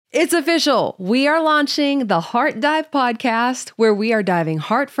It's official. We are launching the Heart Dive podcast, where we are diving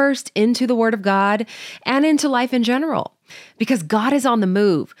heart first into the Word of God and into life in general. Because God is on the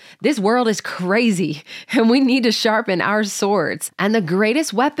move. This world is crazy, and we need to sharpen our swords. And the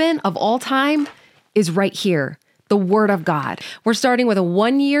greatest weapon of all time is right here, the Word of God. We're starting with a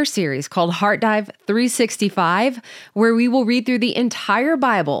 1-year series called Heart Dive 365, where we will read through the entire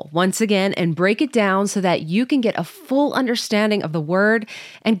Bible once again and break it down so that you can get a full understanding of the Word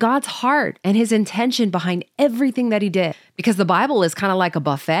and God's heart and His intention behind everything that He did. Because the Bible is kind of like a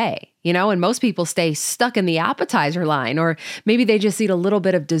buffet, and most people stay stuck in the appetizer line, or maybe they just eat a little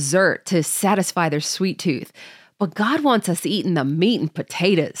bit of dessert to satisfy their sweet tooth. But God wants us eating the meat and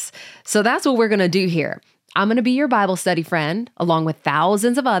potatoes. So that's what we're going to do here. I'm going to be your Bible study friend, along with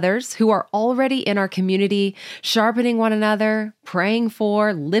thousands of others who are already in our community, sharpening one another, praying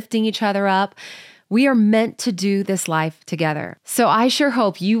for, lifting each other up. We are meant to do this life together. So I sure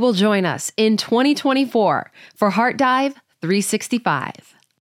hope you will join us in 2024 for Heart Dive 365.